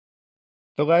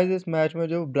तो गाइस इस मैच में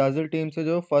जो ब्राज़ील टीम से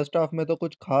जो फर्स्ट हाफ में तो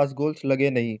कुछ ख़ास गोल्स लगे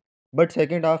नहीं, बट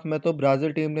सेकंड हाफ में तो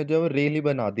ब्राज़ील टीम ने जो रेल ही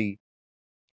बना दी।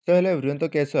 तो हेलो एवरीवन, तो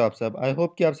कैसे हो आप सब? आई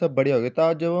होप कि आप सब बढ़िया होंगे। तो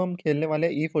आज जो हम खेलने वाले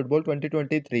हैं ई फुटबॉल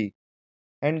 2023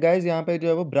 एंड गाइस यहाँ पे जो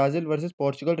है वो ब्राज़ील वर्सेस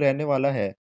पोर्चुगल रहने वाला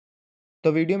है।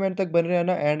 तो वीडियो में एंड तक बने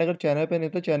रहना एंड अगर चैनल पे नहीं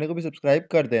तो चैनल को भी सब्सक्राइब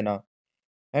कर देना।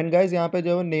 एंड गाइस यहाँ पे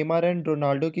जो है नेमार एंड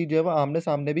रोनाल्डो की जो है वो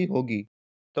आमने-सामने भी होगी।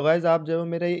 तो गाइस आप जो है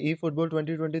मेरा ये ई फुटबॉल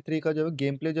 2023 का जो है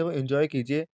गेम प्ले जो है एन्जॉय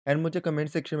कीजिए एंड मुझे कमेंट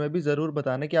सेक्शन में भी ज़रूर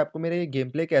बताना कि आपको मेरा ये गेम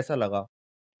प्ले कैसा लगा।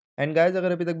 एंड गाइस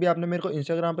अगर अभी तक भी आपने मेरे को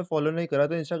इंस्टाग्राम पे फॉलो नहीं करा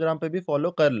तो इंस्टाग्राम पे भी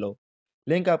फॉलो कर लो।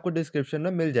 लिंक आपको डिस्क्रिप्शन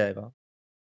में मिल जाएगा।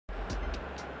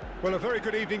 Well, a very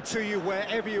good evening to you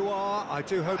wherever you are. I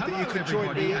do hope that you can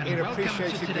join me in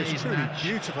appreciating this truly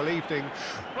beautiful evening,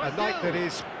 a night that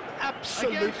is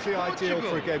absolutely ideal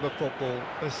for a game of football.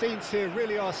 The scenes here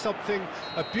really are something,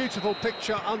 a beautiful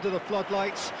picture under the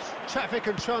floodlights.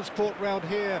 Traffic and transport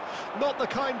round here, not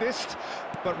the kindest,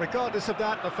 but regardless of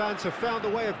that, the fans have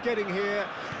found a way of getting here.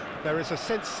 There is a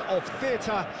sense of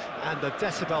theatre and the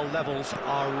decibel levels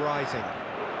are rising.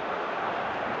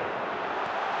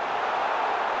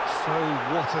 So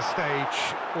what a stage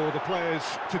for the players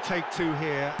to take to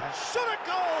here. Shot a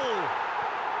goal!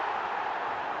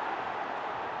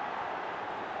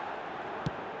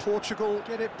 Portugal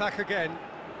get it back again.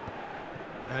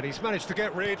 And he's managed to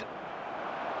get rid.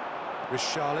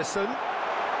 Richarlison.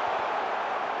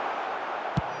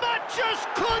 Mathias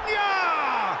Cunha!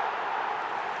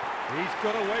 He's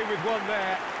got away with one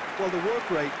there. Well, the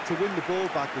work rate to win the ball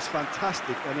back was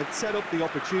fantastic and it set up the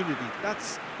opportunity.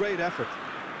 That's great effort.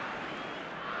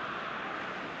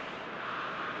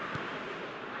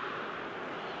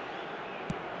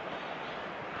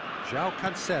 João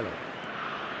Cancelo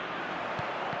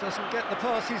doesn't get the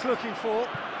pass he's looking for.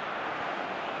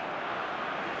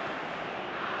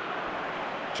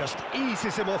 Just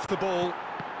eases him off the ball.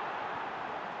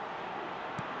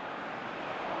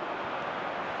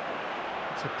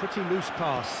 It's a pretty loose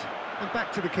pass. And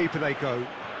back to the keeper they go.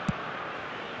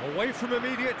 Away from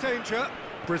immediate danger.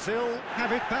 Brazil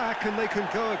have it back and they can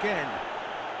go again.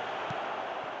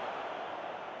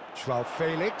 João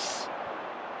Felix.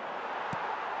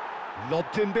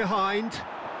 Lobbed in behind.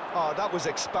 Oh, that was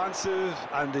expansive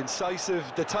and incisive,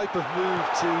 the type of move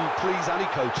to please any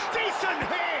coach. Decent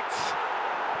hit!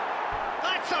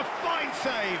 That's a fine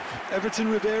save! Everton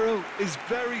Ribeiro is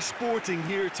very sporting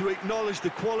here to acknowledge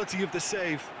the quality of the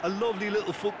save. A lovely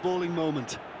little footballing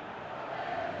moment.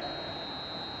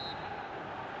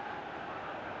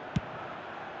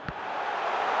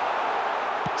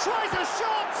 Tries a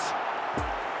shot!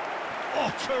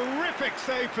 Oh, terrific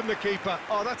save from the keeper.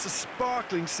 Oh, that's a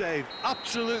sparkling save.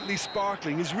 Absolutely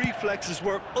sparkling. His reflexes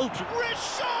were ultra...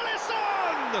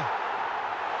 Richarlison!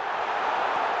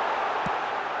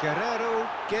 Guerrero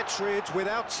gets rid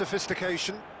without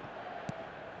sophistication.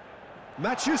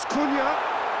 Mathias Cunha.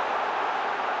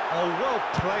 Oh, well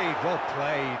played, well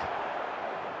played.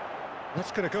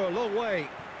 That's going to go a long way.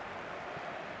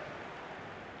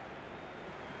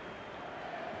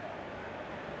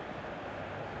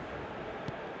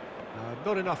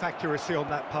 Not enough accuracy on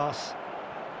that pass.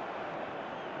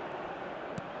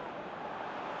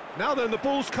 Now then, the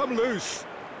ball's come loose.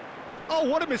 Oh,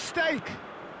 what a mistake!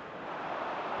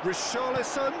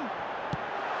 Richarlison.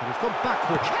 And he's gone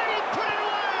backward. Can he put it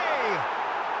away?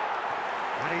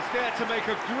 And he's there to make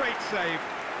a great save.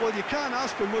 Well, you can't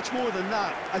ask for much more than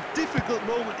that. A difficult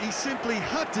moment he simply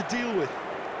had to deal with.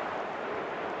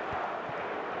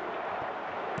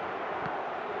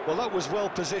 Well, that was well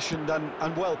positioned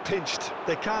and well pinched.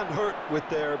 They can't hurt with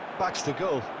their backs to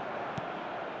goal.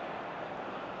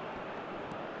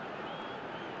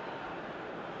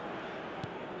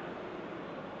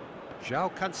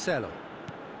 João Cancelo.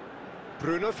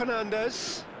 Bruno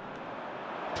Fernandes.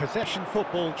 Possession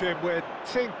football, Jim, we're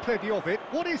seeing plenty of it.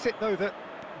 What is it, though, that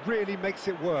really makes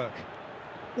it work?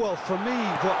 Well, for me,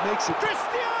 what makes it...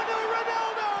 Cristiano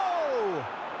Ronaldo!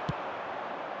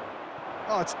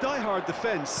 Oh, it's die-hard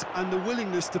defence and the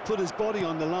willingness to put his body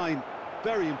on the line.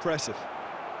 Very impressive.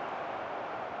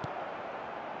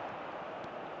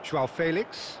 João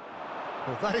Felix.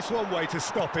 Well, that is one way to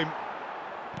stop him.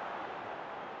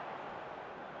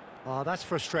 Ah, that's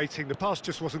frustrating. The pass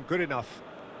just wasn't good enough.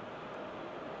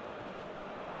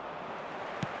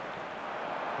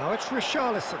 Now it's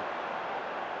Richarlison.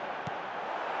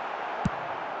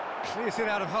 Clears it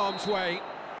out of harm's way.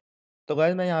 तो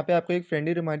guys मैं यहाँ पे आपको एक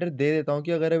friendly reminder दे देता हूँ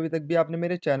कि अगर अभी तक भी आपने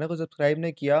मेरे चैनल को सब्सक्राइब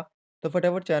नहीं किया, तो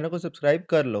फटाफट चैनल को सब्सक्राइब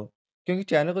कर लो। क्योंकि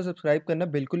चैनल को सब्सक्राइब करना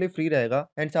बिल्कुल ही फ्री रहेगा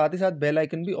एंड साथ ही साथ बेल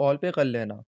आइकन भी ऑल पे कर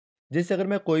लेना, जिससे अगर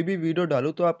मैं कोई भी वीडियो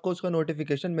डालूँ तो आपको उसका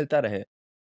नोटिफिकेशन मिलता रहे।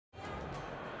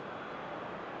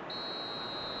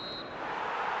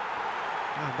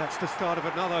 And that's the start of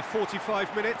another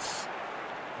 45 minutes.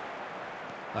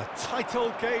 A tight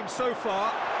old game so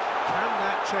far. Can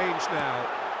that change now?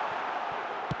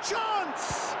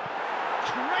 Chance!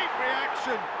 Great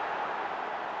reaction!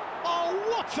 Oh,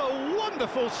 what a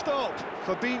wonderful stop!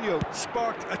 Fabinho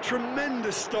sparked a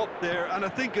tremendous stop there, and I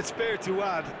think it's fair to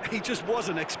add, he just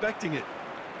wasn't expecting it.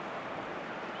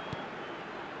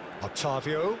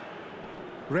 Otavio.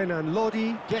 Renan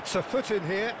Lodi gets a foot in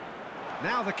here.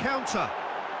 Now the counter.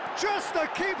 Just the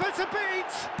keeper to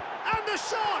beat! And the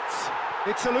shot!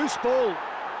 It's a loose ball.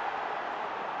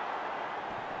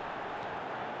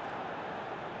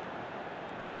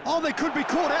 Oh, they could be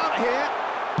caught out here.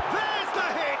 There's the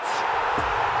hit!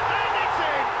 And it's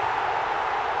in!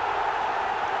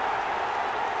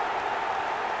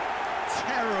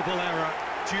 Terrible error,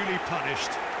 duly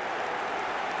punished.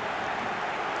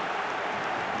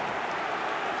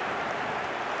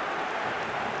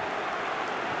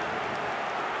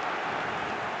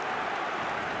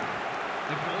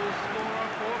 The goal scorer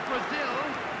for Brazil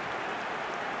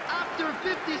after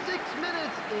 56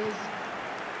 minutes is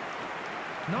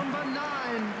number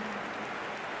 9,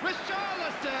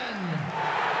 Richarlison.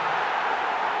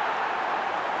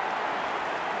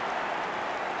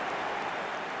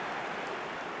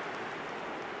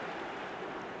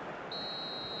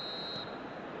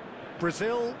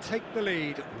 Brazil take the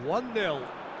lead, 1-0.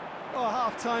 Oh,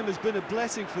 half-time has been a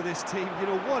blessing for this team. You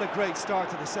know, what a great start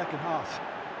to the second half.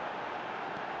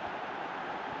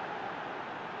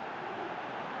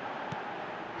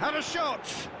 Had a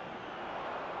shot!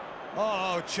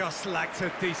 Oh, just lacked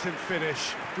a decent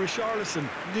finish. Richarlison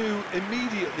knew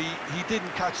immediately he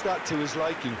didn't catch that to his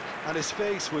liking, and his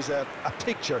face was a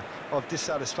picture of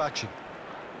dissatisfaction.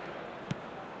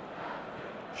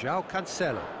 João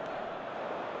Cancelo.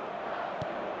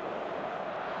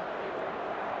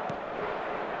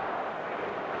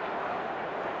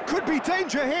 Could be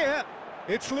danger here.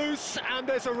 It's loose, and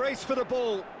there's a race for the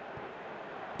ball.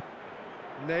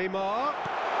 Neymar.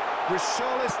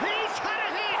 Richarlison. He's had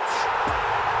a hit!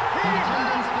 He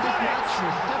Attendance has for this done match it!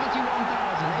 was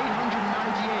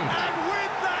 71,898. And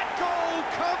with that goal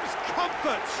comes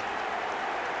comfort.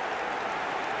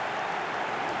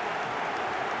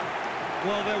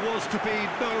 Well, there was to be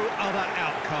no other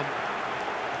outcome.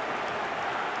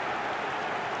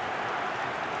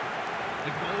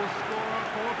 The goal scorer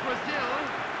for Brazil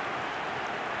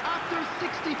after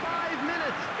 65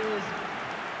 minutes is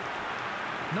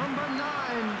number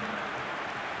 9,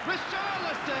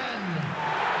 Richarlison.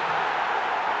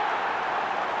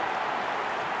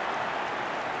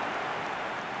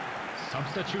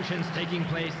 Substitutions taking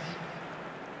place.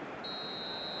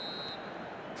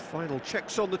 Final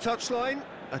checks on the touchline.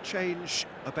 A change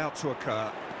about to occur.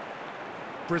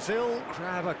 Brazil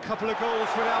grab a couple of goals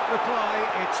without reply.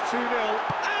 It's 2-0.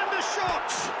 And the shot!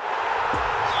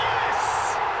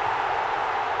 Yes!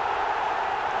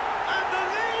 And the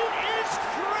lead is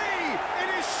 3! It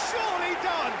is surely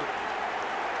done!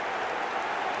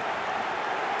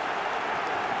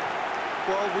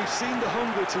 Well, we've seen the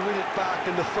hunger to win it back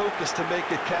and the focus to make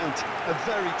it count. A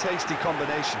very tasty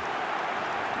combination.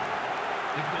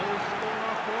 The goal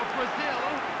scorer for Brazil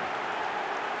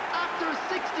after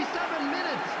 67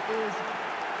 minutes is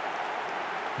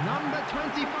number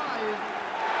 25,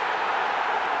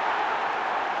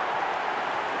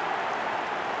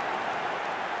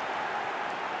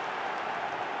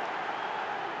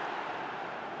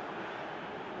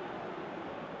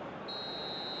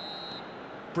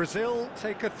 Brazil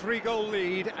take a 3-goal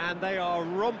lead and they are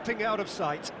romping out of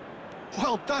sight.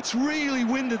 Well, that's really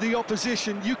winded the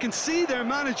opposition. You can see their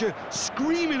manager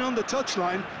screaming on the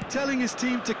touchline, telling his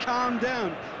team to calm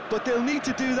down. But they'll need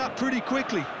to do that pretty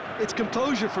quickly. It's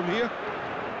composure from here.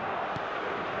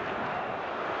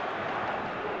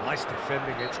 Nice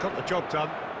defending, it's got the job done.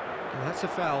 And that's a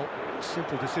foul.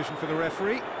 Simple decision for the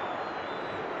referee.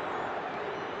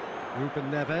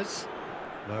 Ruben Neves.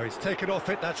 No, he's taken off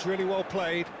it, that's really well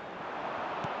played.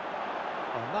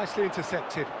 Oh, nicely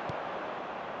intercepted.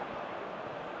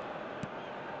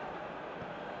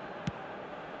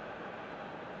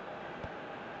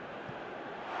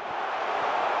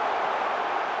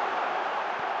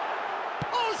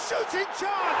 Oh, shooting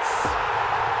chance!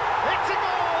 It's a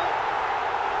goal!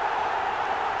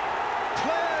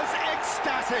 Players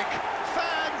ecstatic,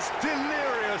 fans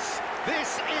delirious.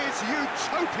 This is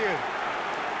utopian.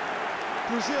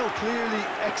 Brazil clearly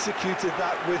executed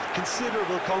that with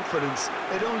considerable confidence.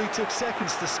 It only took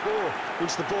seconds to score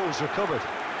once the ball was recovered.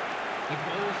 the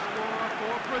goal scorer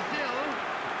for Brazil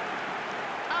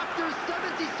after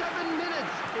 77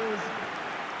 minutes is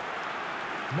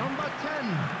number 10,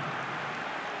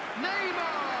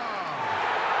 Neymar.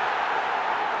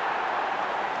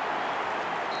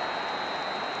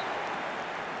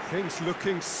 Things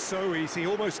looking so easy,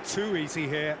 almost too easy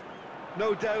here.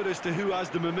 No doubt as to who has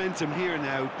the momentum here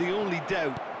now. The only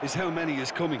doubt is how many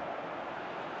is coming.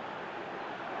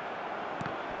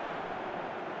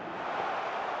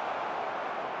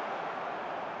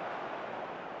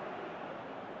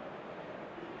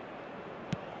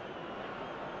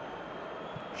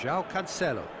 João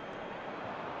Cancelo.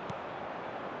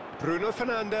 Bruno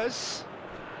Fernandes.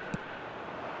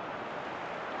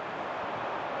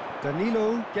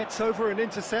 Danilo gets over and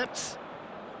intercepts.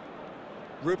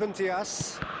 Ruben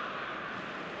Dias.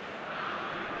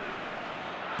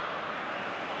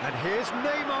 And here's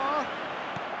Neymar.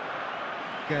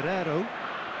 Guerrero.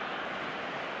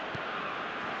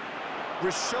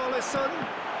 Richarlison.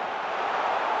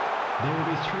 There will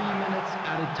be 3 minutes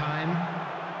added time.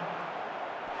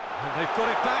 And they've got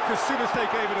it back as soon as they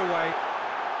gave it away.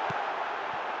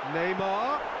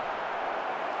 Neymar.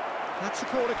 That's a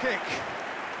corner kick.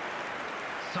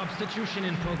 Substitution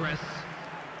in progress.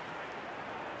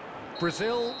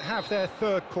 Brazil have their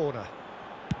third corner.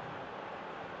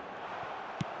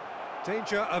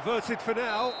 Danger averted for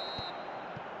now.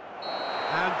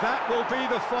 And that will be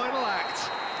the final act.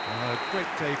 A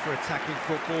great day for attacking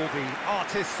football. The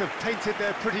artists have painted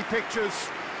their pretty pictures.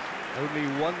 Only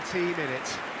one team in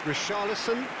it.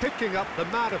 Richarlison picking up the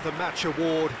Man of the Match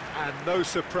award, and no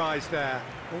surprise there.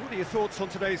 Well, what are your thoughts on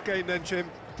today's game then, Jim?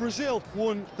 Brazil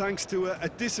won thanks to a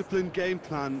disciplined game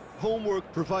plan.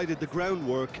 Homework provided the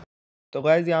groundwork. तो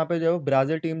guys यहाँ पे जो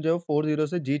Brazil team जो 4-0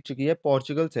 से जीत चुकी है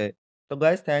Portugal से। तो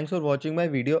guys thanks for watching my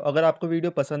video. अगर आपको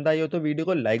वीडियो पसंद आई हो तो वीडियो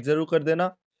को लाइक ज़रूर कर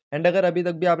देना। एंड अगर अभी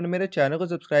तक भी आपने मेरे चैनल को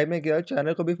सब्सक्राइब नहीं किया, तो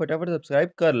चैनल को भी फटाफट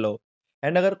सब्सक्राइब कर लो।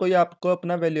 एंड अगर कोई आपको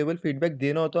अपना वैल्यूएबल फीडबैक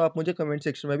देना हो तो आप मुझे कमेंट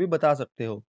सेक्शन में भी बता सकते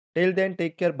हो। Till then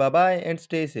take care, bye bye and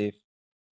stay safe.